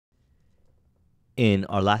In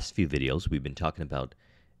our last few videos, we've been talking about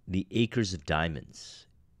the acres of diamonds.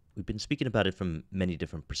 We've been speaking about it from many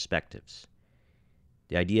different perspectives.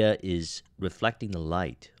 The idea is reflecting the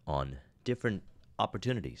light on different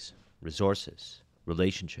opportunities, resources,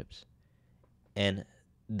 relationships, and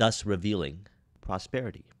thus revealing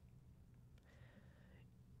prosperity.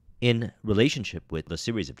 In relationship with the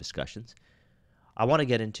series of discussions, I want to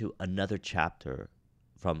get into another chapter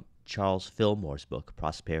from Charles Fillmore's book,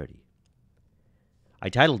 Prosperity. I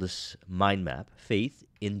titled this mind map, Faith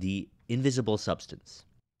in the Invisible Substance.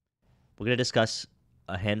 We're going to discuss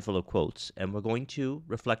a handful of quotes, and we're going to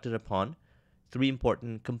reflect it upon three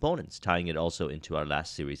important components, tying it also into our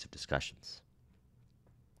last series of discussions.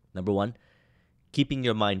 Number one, keeping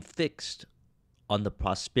your mind fixed on the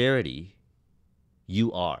prosperity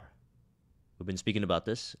you are. We've been speaking about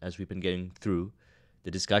this as we've been getting through the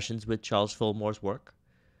discussions with Charles Fillmore's work,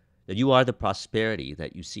 that you are the prosperity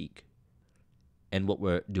that you seek. And what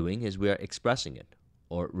we're doing is we're expressing it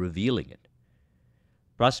or revealing it.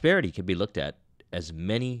 Prosperity can be looked at as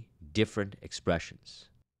many different expressions.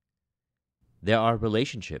 There are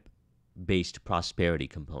relationship-based prosperity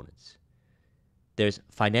components. There's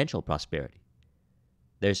financial prosperity.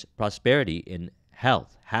 There's prosperity in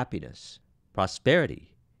health, happiness.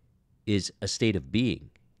 Prosperity is a state of being,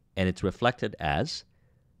 and it's reflected as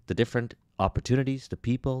the different opportunities, the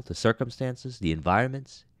people, the circumstances, the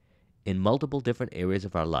environments, in multiple different areas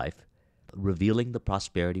of our life, revealing the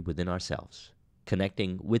prosperity within ourselves,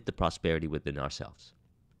 connecting with the prosperity within ourselves.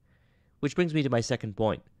 Which brings me to my second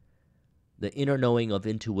point, the inner knowing of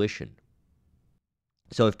intuition.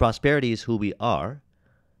 So if prosperity is who we are,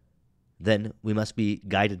 then we must be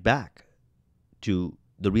guided back to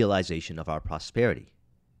the realization of our prosperity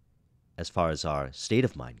as far as our state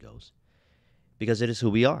of mind goes, because it is who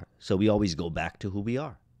we are. So we always go back to who we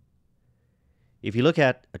are. If you look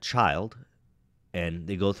at a child and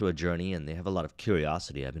they go through a journey and they have a lot of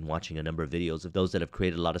curiosity, I've been watching a number of videos of those that have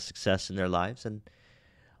created a lot of success in their lives, and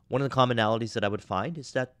one of the commonalities that I would find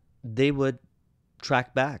is that they would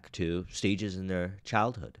track back to stages in their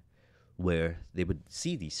childhood where they would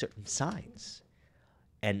see these certain signs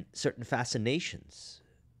and certain fascinations,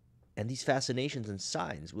 and these fascinations and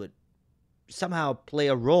signs would somehow play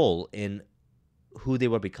a role in who they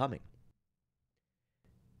were becoming.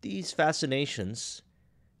 These fascinations,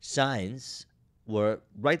 signs, were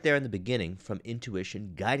right there in the beginning from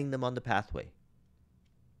intuition, guiding them on the pathway.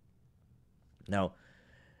 Now,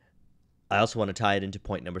 I also want to tie it into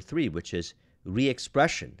point number 3, which is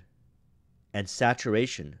re-expression and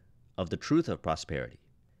saturation of the truth of prosperity.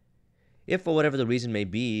 If, for whatever the reason may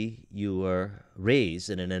be, you were raised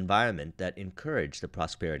in an environment that encouraged the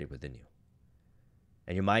prosperity within you,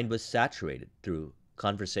 and your mind was saturated through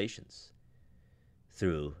conversations,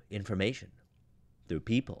 through information, through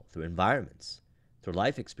people, through environments, through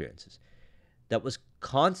life experiences, that was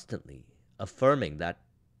constantly affirming that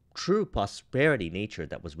true prosperity nature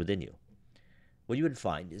that was within you, what you would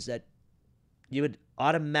find is that you would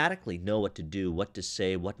automatically know what to do, what to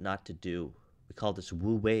say, what not to do. We call this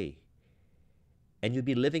wu wei. And you'd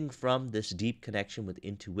be living from this deep connection with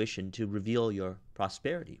intuition to reveal your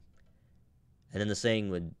prosperity. And then the saying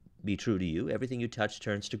would be true to you, everything you touch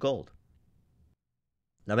turns to gold.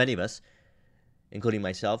 Now, many of us, including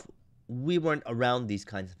myself, we weren't around these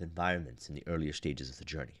kinds of environments in the earlier stages of the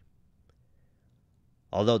journey.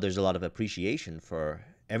 Although there's a lot of appreciation for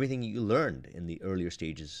everything you learned in the earlier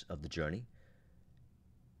stages of the journey,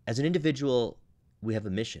 as an individual, we have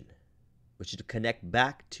a mission, which is to connect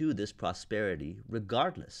back to this prosperity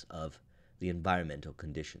regardless of the environmental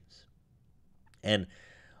conditions. And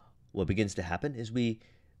what begins to happen is we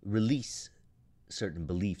release certain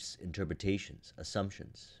beliefs, interpretations,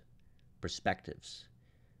 assumptions, perspectives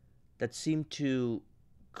that seem to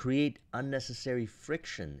create unnecessary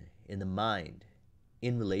friction in the mind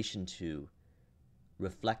in relation to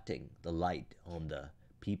reflecting the light on the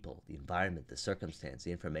people, the environment, the circumstance,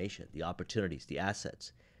 the information, the opportunities, the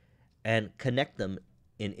assets, and connect them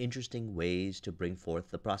in interesting ways to bring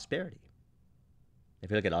forth the prosperity. If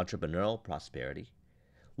you look at entrepreneurial prosperity,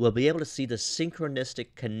 we'll be able to see the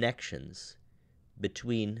synchronistic connections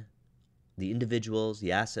between the individuals,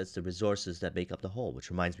 the assets, the resources that make up the whole,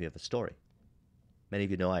 which reminds me of a story. Many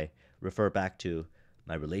of you know I refer back to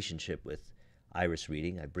my relationship with Iris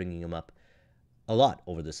reading. I'm bringing him up a lot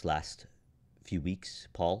over this last few weeks,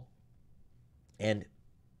 Paul. And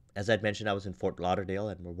as I'd mentioned, I was in Fort Lauderdale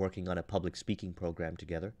and we're working on a public speaking program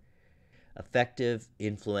together. Effective,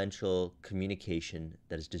 influential communication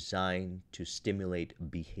that is designed to stimulate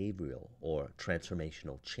behavioral or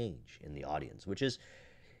transformational change in the audience, which is,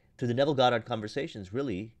 through the Neville Goddard conversations,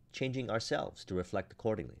 really changing ourselves to reflect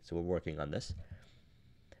accordingly. So we're working on this.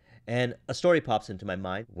 And a story pops into my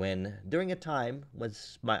mind when, during a time when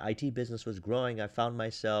my IT business was growing, I found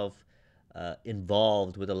myself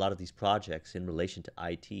involved with a lot of these projects in relation to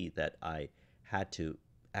IT that I had to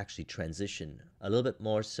actually transition a little bit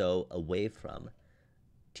more so away from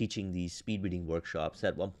teaching these speed reading workshops.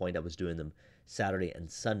 At one point, I was doing them Saturday and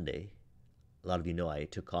Sunday. A lot of you know I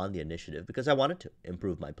took on the initiative because I wanted to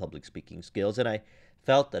improve my public speaking skills, and I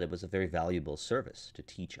felt that it was a very valuable service to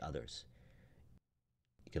teach others.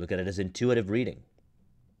 You can look at it as intuitive reading.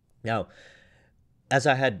 Now, as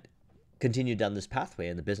I had continued down this pathway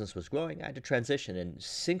and the business was growing, I had to transition, and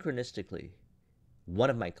synchronistically, one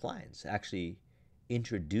of my clients actually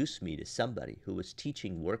introduced me to somebody who was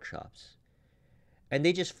teaching workshops. And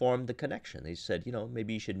they just formed the connection. They said,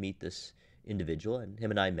 maybe you should meet this individual. And him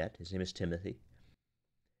and I met. His name is Timothy.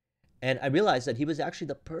 And I realized that he was actually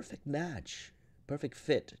the perfect match, perfect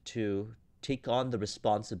fit to take on the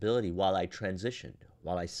responsibility while I transitioned,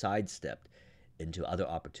 while I sidestepped into other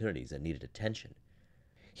opportunities that needed attention.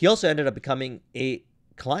 He also ended up becoming a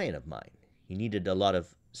client of mine. He needed a lot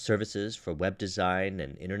of services for web design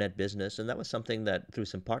and internet business, and that was something that through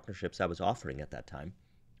some partnerships I was offering at that time.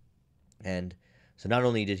 And so not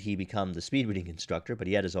only did he become the speed reading instructor, but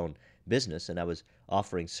he had his own business, and I was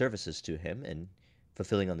offering services to him and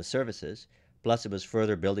fulfilling on the services. Plus, it was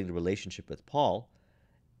further building the relationship with Paul.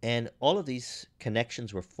 And all of these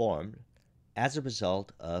connections were formed as a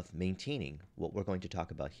result of maintaining what we're going to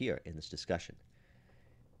talk about here in this discussion.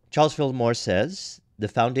 Charles Fillmore says, "The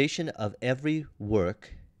foundation of every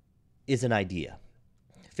work is an idea.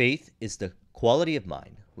 Faith is the quality of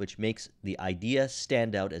mind which makes the idea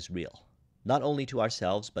stand out as real, not only to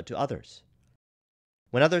ourselves but to others.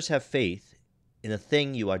 When others have faith in the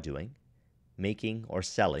thing you are doing, making, or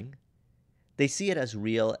selling, they see it as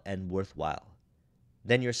real and worthwhile.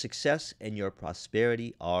 Then your success and your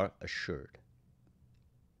prosperity are assured.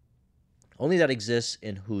 Only that exists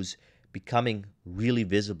in whose becoming really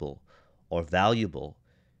visible or valuable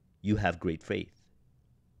you have great faith.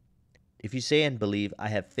 If you say and believe, I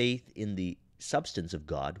have faith in the substance of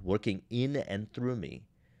God working in and through me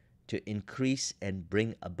to increase and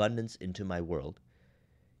bring abundance into my world,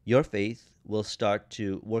 your faith will start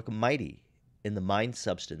to work mighty in the mind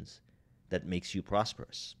substance that makes you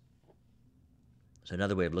prosperous." So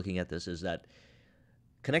another way of looking at this is that,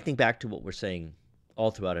 connecting back to what we're saying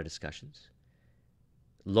all throughout our discussions,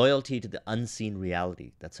 loyalty to the unseen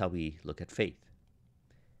reality, that's how we look at faith.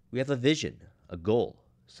 We have a vision, a goal,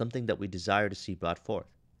 something that we desire to see brought forth.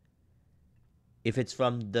 If it's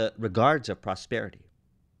from the regards of prosperity,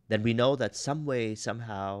 then we know that some way,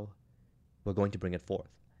 somehow, we're going to bring it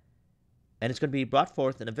forth. And it's going to be brought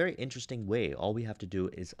forth in a very interesting way. All we have to do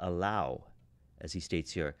is allow, as he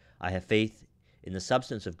states here, I have faith in the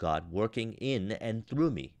substance of God working in and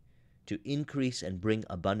through me to increase and bring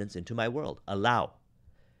abundance into my world. Allow.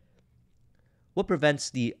 What prevents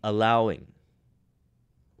the allowing?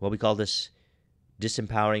 Well, we call this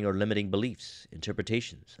disempowering or limiting beliefs,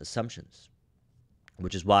 interpretations, assumptions,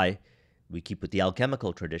 which is why we keep with the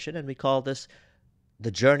alchemical tradition, and we call this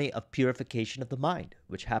the journey of purification of the mind,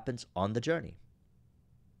 which happens on the journey.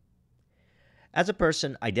 As a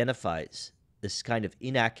person identifies this kind of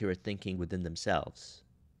inaccurate thinking within themselves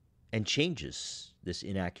and changes this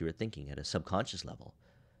inaccurate thinking at a subconscious level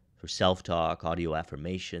through self-talk, audio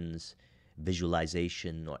affirmations,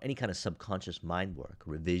 visualization, or any kind of subconscious mind work,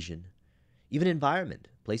 revision, even environment,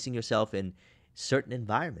 placing yourself in certain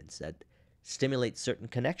environments that stimulate certain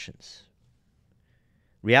connections.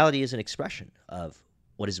 Reality is an expression of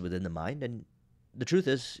what is within the mind, and the truth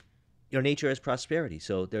is, your nature is prosperity,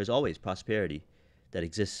 so there's always prosperity that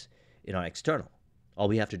exists in our external. All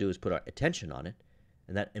we have to do is put our attention on it,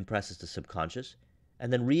 and that impresses the subconscious,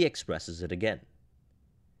 and then re-expresses it again.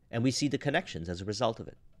 And we see the connections as a result of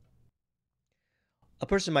it. A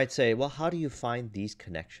person might say, well, how do you find these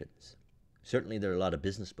connections? Certainly there are a lot of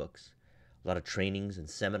business books, a lot of trainings and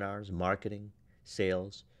seminars, marketing,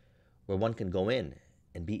 sales, where one can go in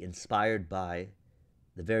and be inspired by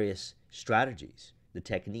the various strategies, the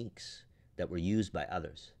techniques that were used by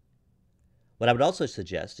others. What I would also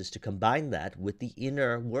suggest is to combine that with the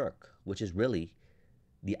inner work, which is really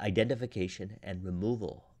the identification and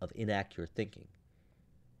removal of inaccurate thinking.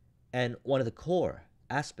 And one of the core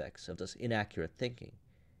aspects of this inaccurate thinking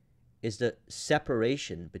is the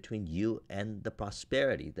separation between you and the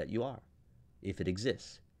prosperity that you are, if it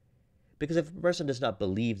exists. Because if a person does not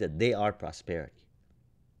believe that they are prosperity,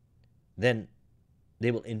 then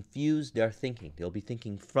they will infuse their thinking. They'll be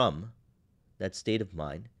thinking from that state of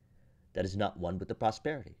mind that is not one with the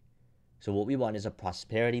prosperity. So what we want is a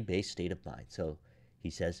prosperity-based state of mind. So he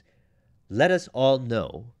says, let us all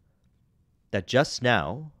know that just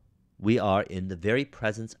now we are in the very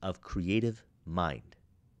presence of creative mind,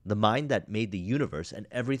 the mind that made the universe and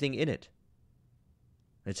everything in it.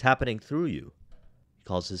 It's happening through you. He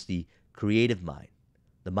calls this the creative mind,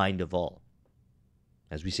 the mind of all.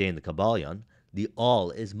 As we say in the Kybalion, the all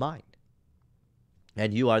is mind.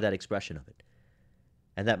 And you are that expression of it.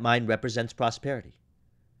 And that mind represents prosperity.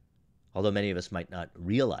 Although many of us might not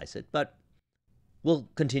realize it, but we'll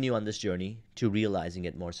continue on this journey to realizing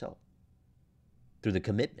it more so through the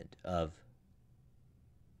commitment of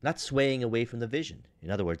not swaying away from the vision.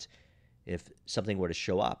 In other words, if something were to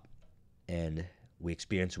show up and we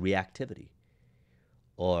experience reactivity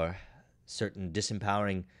or certain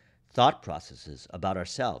disempowering thought processes about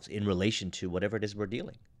ourselves in relation to whatever it is we're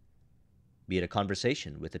dealing, be it a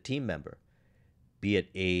conversation with a team member, be it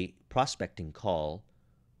a prospecting call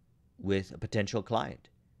with a potential client,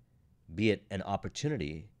 be it an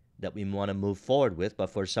opportunity that we want to move forward with, but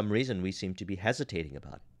for some reason we seem to be hesitating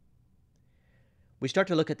about it. We start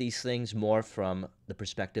to look at these things more from the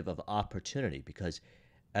perspective of opportunity, because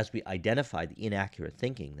as we identify the inaccurate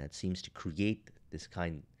thinking that seems to create this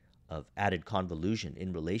kind of added convolution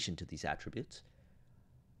in relation to these attributes,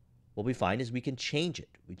 what we find is we can change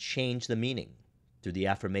it. We change the meaning through the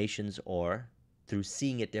affirmations or through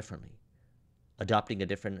seeing it differently, adopting a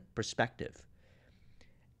different perspective.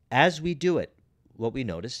 As we do it, what we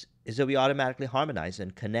notice is that we automatically harmonize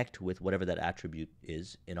and connect with whatever that attribute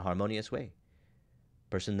is in a harmonious way.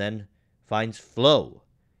 Person then finds flow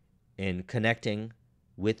in connecting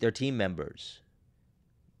with their team members,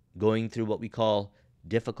 going through what we call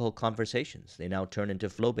difficult conversations. They now turn into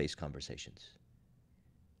flow-based conversations.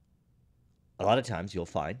 A lot of times you'll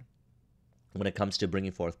find when it comes to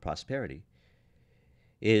bringing forth prosperity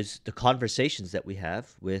is the conversations that we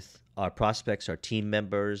have with our prospects, our team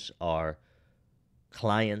members, our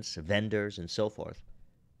clients, vendors, and so forth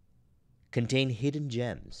contain hidden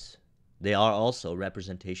gems. They are also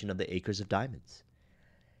representation of the acres of diamonds.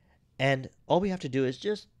 And all we have to do is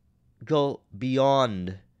just go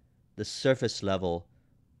beyond the surface level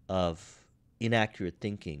of inaccurate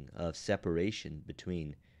thinking, of separation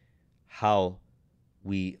between how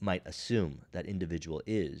we might assume that individual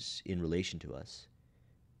is in relation to us,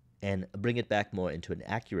 and bring it back more into an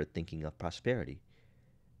accurate thinking of prosperity.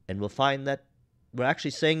 And we'll find that we're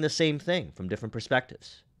actually saying the same thing from different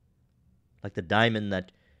perspectives. Like the diamond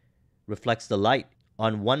that reflects the light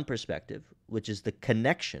on one perspective, which is the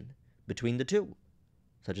connection between the two,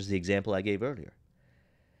 such as the example I gave earlier.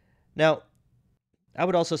 Now, I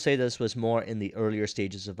would also say this was more in the earlier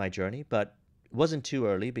stages of my journey, but it wasn't too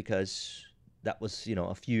early because that was,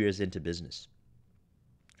 a few years into business.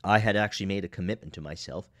 I had actually made a commitment to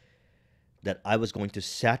myself that I was going to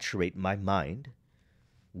saturate my mind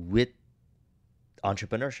with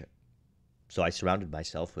entrepreneurship. So I surrounded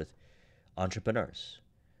myself with entrepreneurs.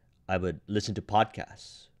 I would listen to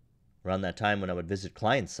podcasts. Around that time when I would visit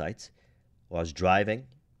client sites, or I was driving,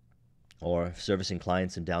 or servicing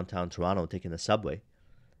clients in downtown Toronto, taking the subway,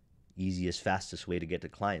 easiest, fastest way to get to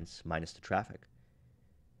clients, minus the traffic,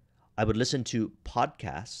 I would listen to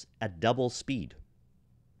podcasts at double speed.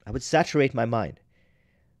 I would saturate my mind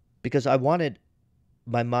because I wanted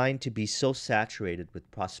my mind to be so saturated with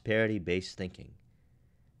prosperity-based thinking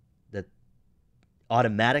that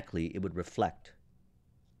automatically it would reflect.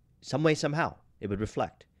 Some way, somehow, it would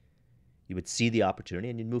reflect. You would see the opportunity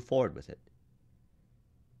and you'd move forward with it.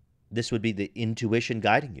 This would be the intuition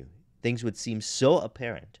guiding you. Things would seem so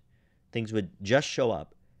apparent. Things would just show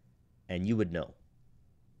up and you would know.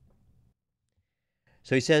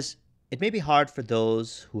 So he says, it may be hard for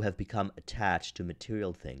those who have become attached to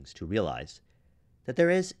material things to realize that there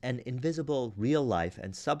is an invisible real life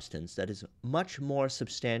and substance that is much more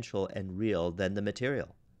substantial and real than the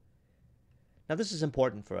material. Now, this is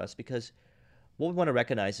important for us because what we want to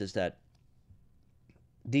recognize is that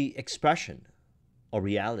the expression or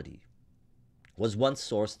reality was once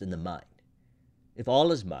sourced in the mind. If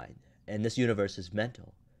all is mind and this universe is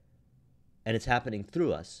mental and it's happening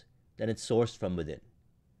through us, then it's sourced from within.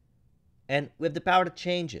 And we have the power to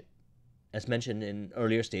change it. As mentioned in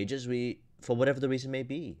earlier stages, we, for whatever the reason may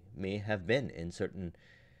be, may have been in certain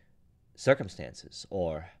circumstances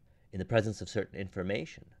or in the presence of certain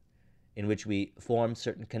information in which we form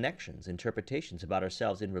certain connections, interpretations about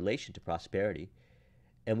ourselves in relation to prosperity,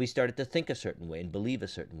 and we started to think a certain way and believe a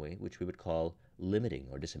certain way, which we would call limiting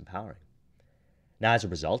or disempowering. Now, as a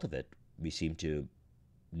result of it, we seem to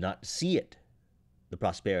not see it, the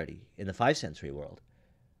prosperity, in the five-sensory world.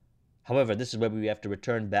 However, this is where we have to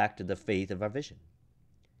return back to the faith of our vision.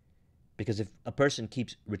 Because if a person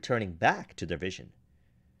keeps returning back to their vision,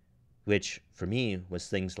 which for me was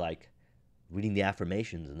things like reading the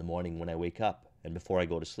affirmations in the morning when I wake up and before I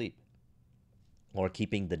go to sleep, or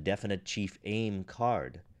keeping the definite chief aim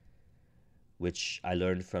card, which I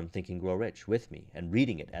learned from Think and Grow Rich, with me and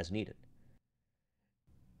reading it as needed.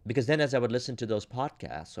 Because then, as I would listen to those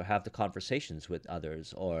podcasts or have the conversations with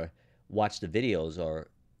others or watch the videos or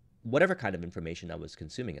whatever kind of information I was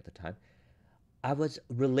consuming at the time, I was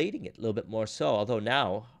relating it a little bit more so, although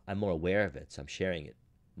now I'm more aware of it, so I'm sharing it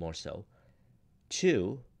more so,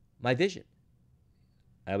 to my vision.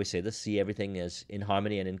 I always say this: see everything as in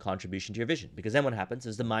harmony and in contribution to your vision. Because then what happens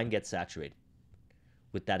is the mind gets saturated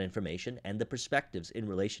with that information and the perspectives in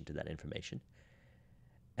relation to that information.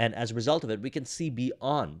 And as a result of it, we can see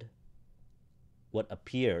beyond what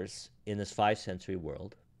appears in this five sensory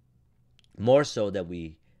world, more so than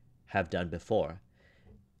we have done before,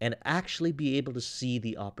 and actually be able to see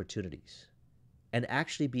the opportunities and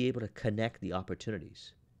actually be able to connect the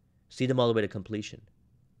opportunities, see them all the way to completion,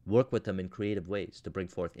 work with them in creative ways to bring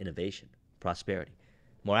forth innovation, prosperity.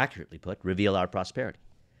 More accurately put, reveal our prosperity.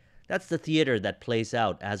 That's the theater that plays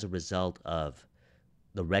out as a result of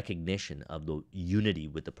the recognition of the unity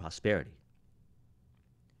with the prosperity.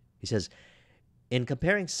 He says, in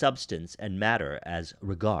comparing substance and matter as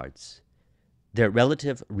regards their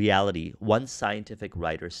relative reality, one scientific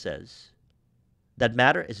writer says that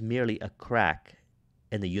matter is merely a crack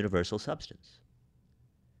in the universal substance.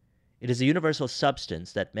 It is the universal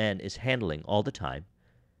substance that man is handling all the time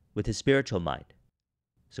with his spiritual mind.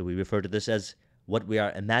 So we refer to this as what we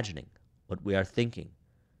are imagining, what we are thinking,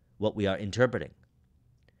 what we are interpreting.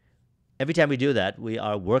 Every time we do that, we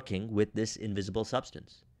are working with this invisible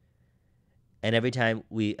substance. And every time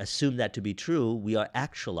we assume that to be true, we are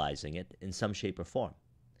actualizing it in some shape or form.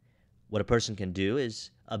 What a person can do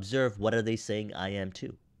is observe, what are they saying I am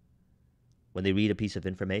to? When they read a piece of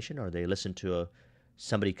information or they listen to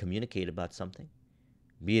somebody communicate about something,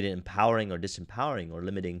 be it empowering or disempowering or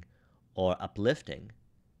limiting or uplifting,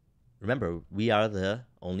 remember, we are the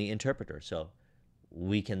only interpreter. So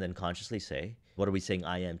we can then consciously say, what are we saying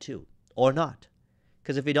I am to? Or not.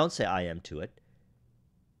 Because if we don't say I am to it,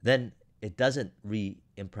 then it doesn't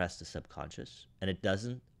re-impress the subconscious, and it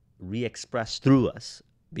doesn't re-express through us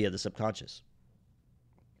via the subconscious.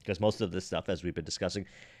 Because most of this stuff, as we've been discussing,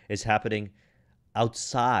 is happening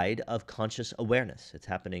outside of conscious awareness. It's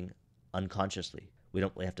happening unconsciously. We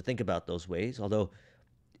don't really have to think about those ways, although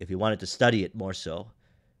if you wanted to study it more so,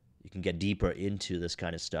 you can get deeper into this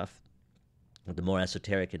kind of stuff with the more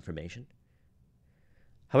esoteric information.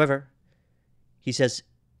 However, he says,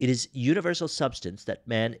 it is universal substance that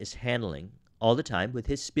man is handling all the time with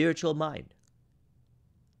his spiritual mind.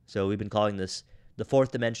 So we've been calling this the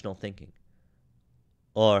fourth dimensional thinking,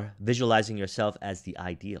 or visualizing yourself as the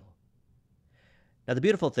ideal. Now, the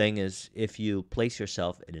beautiful thing is, if you place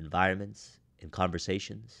yourself in environments, in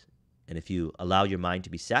conversations, and if you allow your mind to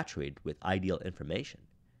be saturated with ideal information,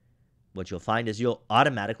 what you'll find is you'll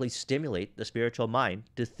automatically stimulate the spiritual mind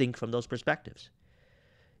to think from those perspectives.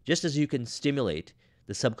 Just as you can stimulate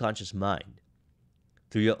the subconscious mind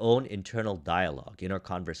through your own internal dialogue, in our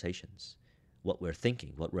conversations, what we're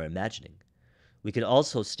thinking, what we're imagining, we can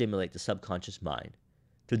also stimulate the subconscious mind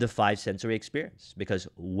through the five sensory experience. Because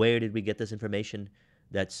where did we get this information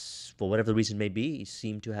that's, for whatever the reason may be,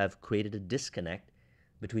 seemed to have created a disconnect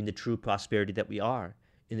between the true prosperity that we are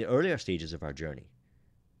in the earlier stages of our journey?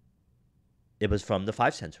 It was from the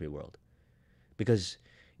five sensory world. Because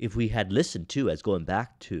if we had listened to, as going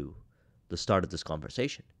back to the start of this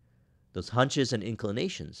conversation, those hunches and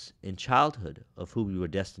inclinations in childhood of who we were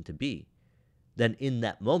destined to be, then in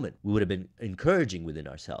that moment we would have been encouraging within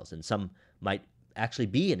ourselves. And some might actually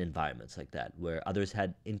be in environments like that, where others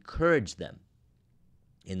had encouraged them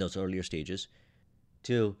in those earlier stages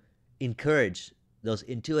to encourage those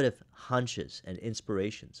intuitive hunches and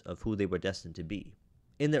inspirations of who they were destined to be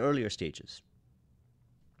in the earlier stages.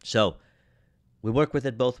 So we work with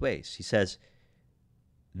it both ways. He says,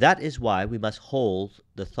 that is why we must hold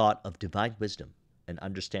the thought of divine wisdom and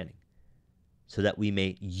understanding, so that we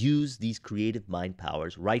may use these creative mind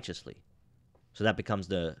powers righteously. So that becomes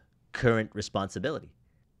the current responsibility,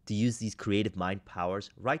 to use these creative mind powers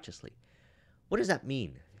righteously. What does that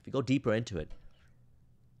mean? If you go deeper into it,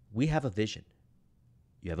 we have a vision.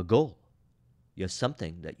 You have a goal. You have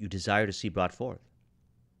something that you desire to see brought forth.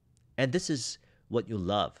 And this is what you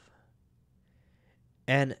love.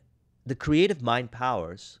 And the creative mind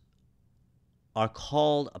powers are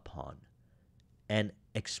called upon and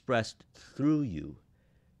expressed through you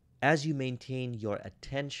as you maintain your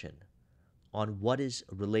attention on what is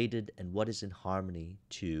related and what is in harmony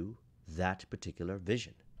to that particular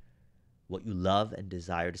vision, what you love and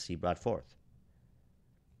desire to see brought forth.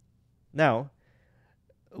 Now,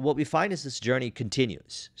 what we find is this journey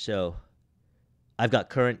continues. So I've got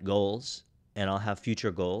current goals and I'll have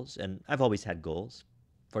future goals, and I've always had goals.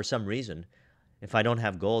 For some reason, if I don't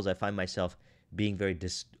have goals, I find myself being very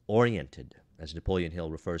disoriented, as Napoleon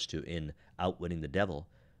Hill refers to in Outwitting the Devil.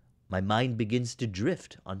 My mind begins to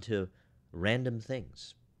drift onto random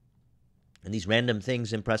things. And these random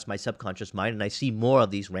things impress my subconscious mind, and I see more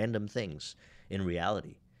of these random things in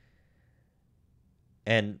reality.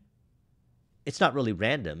 And it's not really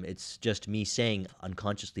random, it's just me saying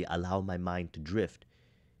unconsciously, allow my mind to drift.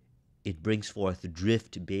 It brings forth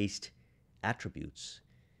drift-based attributes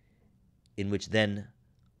in which then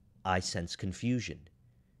I sense confusion.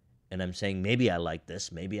 And I'm saying, maybe I like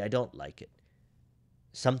this, maybe I don't like it.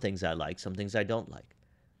 Some things I like, some things I don't like.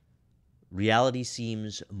 Reality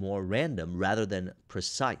seems more random rather than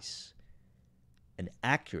precise and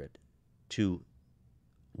accurate to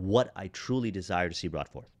what I truly desire to see brought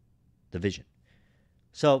forth, the vision.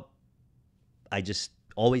 So I just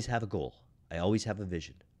always have a goal. I always have a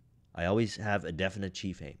vision. I always have a definite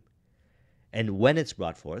chief aim. And when it's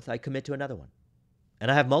brought forth, I commit to another one. And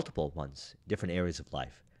I have multiple ones, different areas of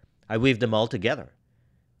life. I weave them all together.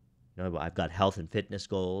 I've got health and fitness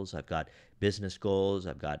goals. I've got business goals.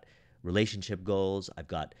 I've got relationship goals. I've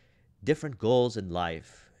got different goals in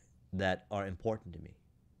life that are important to me.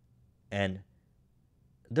 And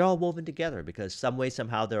they're all woven together because some way,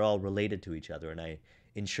 somehow, they're all related to each other. And I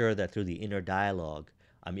ensure that through the inner dialogue,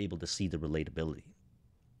 I'm able to see the relatability.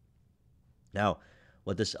 Now,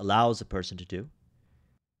 what this allows a person to do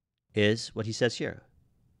is what he says here.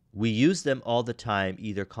 We use them all the time,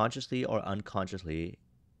 either consciously or unconsciously.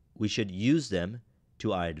 We should use them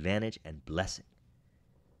to our advantage and blessing.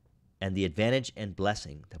 And the advantage and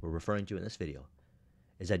blessing that we're referring to in this video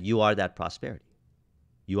is that you are that prosperity.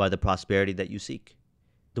 You are the prosperity that you seek.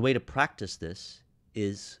 The way to practice this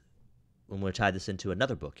is, I'm going to tie this into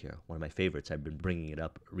another book here, one of my favorites. I've been bringing it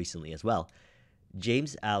up recently as well.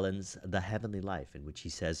 James Allen's The Heavenly Life, in which he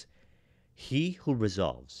says, he who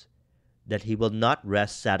resolves that he will not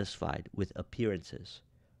rest satisfied with appearances,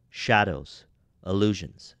 shadows,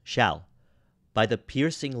 illusions, shall, by the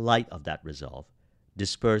piercing light of that resolve,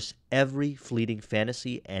 disperse every fleeting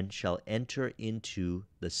fantasy and shall enter into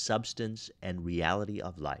the substance and reality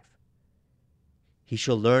of life. He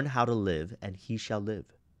shall learn how to live, and he shall live.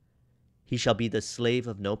 He shall be the slave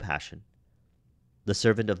of no passion, the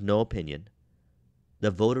servant of no opinion,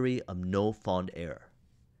 the votary of no fond error.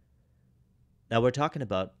 Now we're talking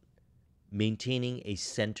about maintaining a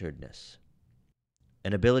centeredness,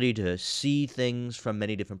 an ability to see things from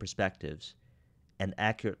many different perspectives and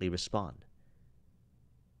accurately respond.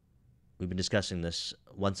 We've been discussing this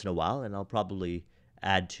once in a while, and I'll probably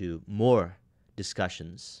add to more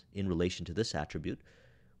discussions in relation to this attribute,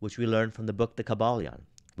 which we learned from the book The Kybalion,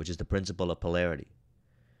 which is the principle of polarity.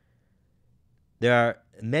 There are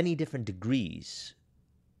many different degrees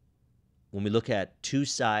when we look at two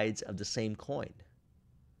sides of the same coin.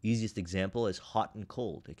 Easiest example is hot and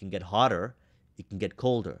cold. It can get hotter, it can get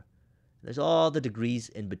colder. There's all the degrees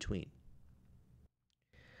in between.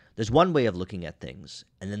 There's one way of looking at things,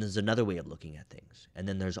 and then there's another way of looking at things. And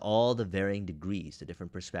then there's all the varying degrees, the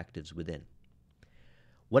different perspectives within.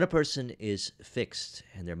 When a person is fixed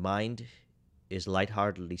and their mind is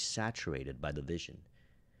lightheartedly saturated by the vision,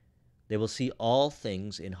 they will see all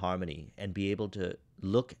things in harmony and be able to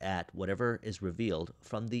look at whatever is revealed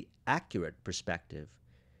from the accurate perspective,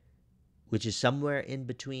 which is somewhere in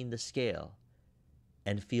between the scale,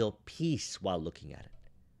 and feel peace while looking at it.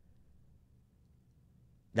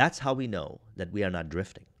 That's how we know that we are not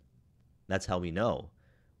drifting. That's how we know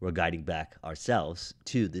we're guiding back ourselves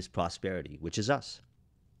to this prosperity, which is us.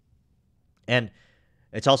 And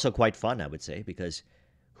it's also quite fun, I would say, because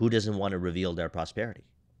who doesn't want to reveal their prosperity?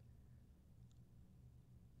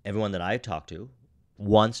 Everyone that I've talked to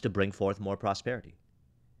wants to bring forth more prosperity.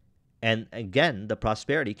 And again, the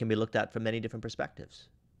prosperity can be looked at from many different perspectives.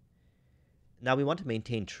 Now, we want to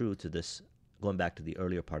maintain true to this, going back to the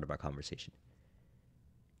earlier part of our conversation.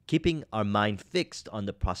 Keeping our mind fixed on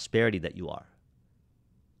the prosperity that you are.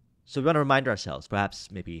 So we want to remind ourselves, perhaps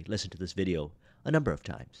maybe listen to this video a number of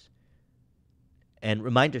times, and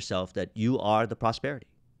remind yourself that you are the prosperity.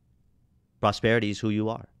 Prosperity is who you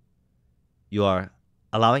are. You are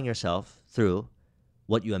allowing yourself, through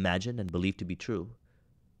what you imagine and believe to be true,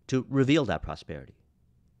 to reveal that prosperity.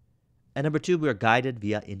 And number two, we are guided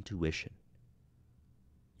via intuition.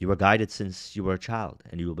 You were guided since you were a child,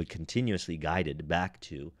 and you will be continuously guided back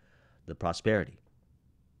to the prosperity.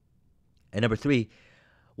 And number three,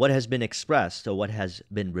 what has been expressed, or what has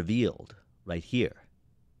been revealed right here,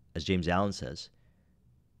 as James Allen says,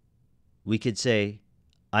 we could say,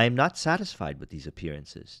 I am not satisfied with these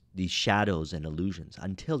appearances, these shadows and illusions,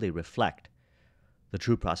 until they reflect the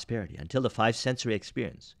true prosperity, until the five sensory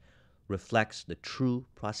experience reflects the true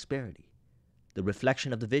prosperity, the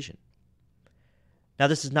reflection of the vision. Now,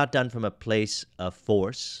 this is not done from a place of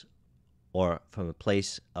force or from a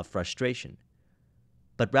place of frustration,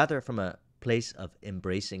 but rather from a place of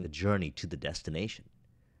embracing the journey to the destination.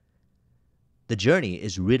 The journey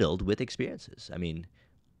is riddled with experiences. I mean,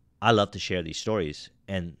 I love to share these stories,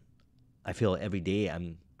 and I feel every day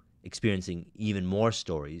I'm experiencing even more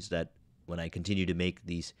stories that when I continue to make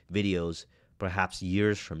these videos, perhaps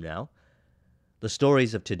years from now, the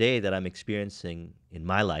stories of today that I'm experiencing in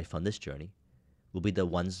my life on this journey will be the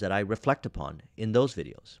ones that I reflect upon in those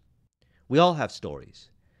videos. We all have stories.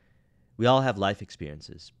 We all have life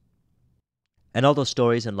experiences. And all those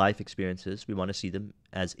stories and life experiences, we want to see them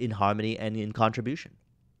as in harmony and in contribution,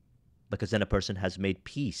 because then a person has made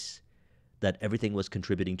peace that everything was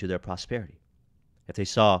contributing to their prosperity. If they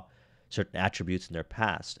saw certain attributes in their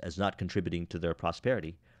past as not contributing to their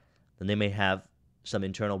prosperity, then they may have some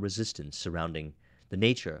internal resistance surrounding the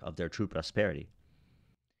nature of their true prosperity.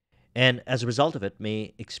 And as a result of it,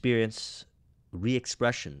 may experience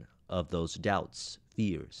re-expression of those doubts,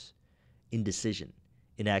 fears, indecision,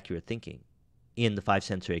 inaccurate thinking in the five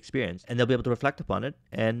sensory experience, and they'll be able to reflect upon it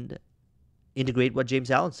and integrate what James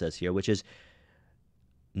Allen says here, which is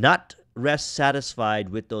not rest satisfied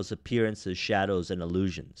with those appearances, shadows, and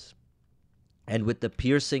illusions, and with the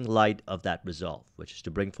piercing light of that resolve, which is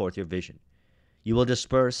to bring forth your vision. You will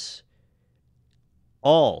disperse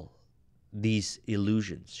all these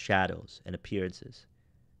illusions, shadows, and appearances,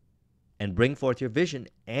 and bring forth your vision,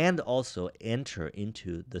 and also enter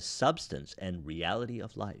into the substance and reality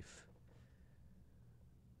of life.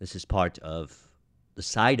 This is part of the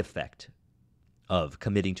side effect of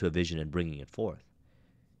committing to a vision and bringing it forth.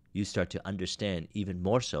 You start to understand even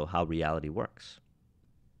more so how reality works.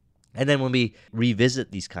 And then when we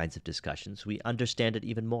revisit these kinds of discussions, we understand it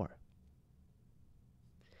even more.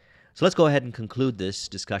 So let's go ahead and conclude this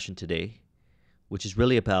discussion today, which is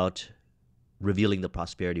really about revealing the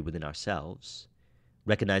prosperity within ourselves,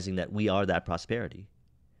 recognizing that we are that prosperity.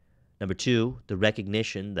 Number two, the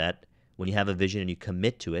recognition that when you have a vision and you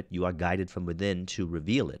commit to it, you are guided from within to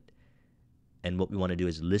reveal it. And what we want to do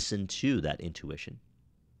is listen to that intuition,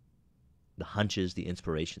 the hunches, the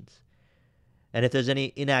inspirations. And if there's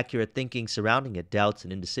any inaccurate thinking surrounding it, doubts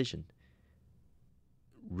and indecision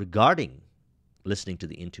regarding listening to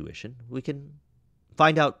the intuition, we can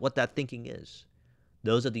find out what that thinking is.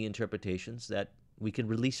 Those are the interpretations that we can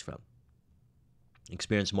release from.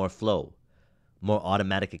 Experience more flow, more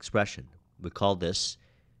automatic expression. We call this,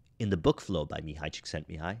 in the book Flow by Mihai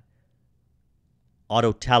Csikszentmihalyi,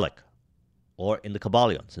 autotelic, or in the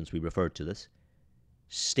Kybalion, since we referred to this,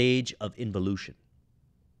 stage of involution.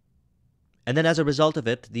 And then as a result of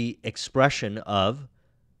it, the expression of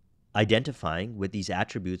identifying with these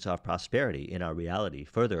attributes of prosperity in our reality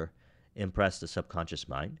further impress the subconscious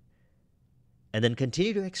mind, and then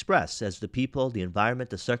continue to express as the people, the environment,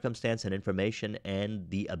 the circumstance and information, and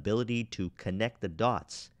the ability to connect the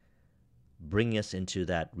dots, bringing us into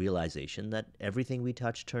that realization that everything we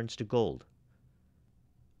touch turns to gold.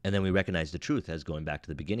 And then we recognize the truth, as going back to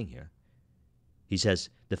the beginning here. He says,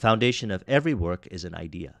 the foundation of every work is an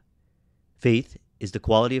idea. Faith is the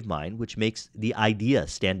quality of mind which makes the idea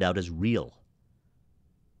stand out as real,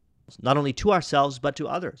 not only to ourselves, but to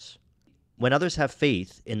others. When others have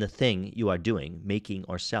faith in the thing you are doing, making,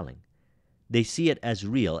 or selling, they see it as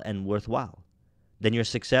real and worthwhile. Then your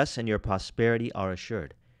success and your prosperity are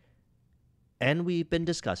assured. And we've been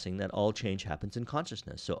discussing that all change happens in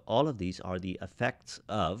consciousness. So all of these are the effects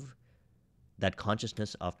of that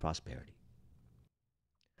consciousness of prosperity.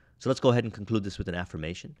 So let's go ahead and conclude this with an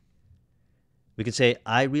affirmation. We can say,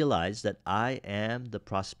 I realize that I am the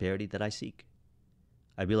prosperity that I seek.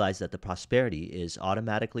 I realize that the prosperity is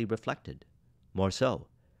automatically reflected, more so,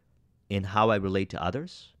 in how I relate to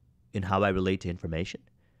others, in how I relate to information,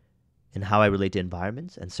 in how I relate to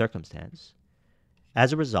environments and circumstance.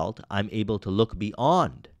 As a result, I'm able to look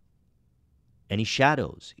beyond any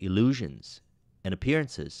shadows, illusions, and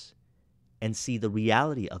appearances and see the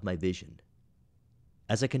reality of my vision.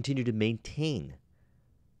 As I continue to maintain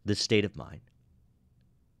this state of mind,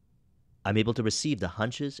 I'm able to receive the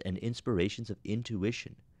hunches and inspirations of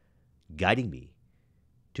intuition, guiding me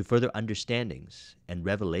to further understandings and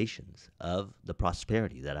revelations of the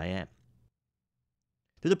prosperity that I am.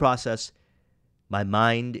 Through the process, my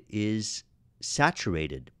mind is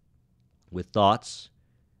saturated with thoughts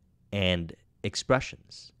and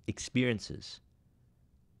expressions, experiences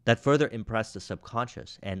that further impress the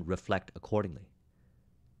subconscious and reflect accordingly.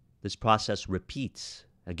 This process repeats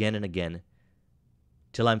again and again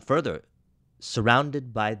till I'm further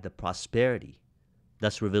surrounded by the prosperity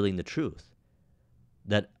thus revealing the truth,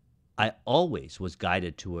 that I always was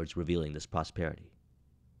guided towards revealing this prosperity.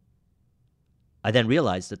 I then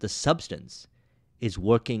realized that the substance is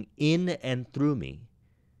working in and through me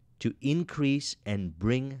to increase and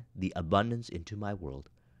bring the abundance into my world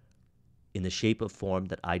in the shape of form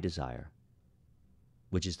that I desire,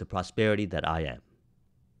 which is the prosperity that I am.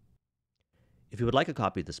 If you would like a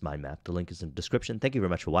copy of this mind map, the link is in the description. Thank you very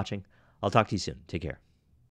much for watching. I'll talk to you soon. Take care.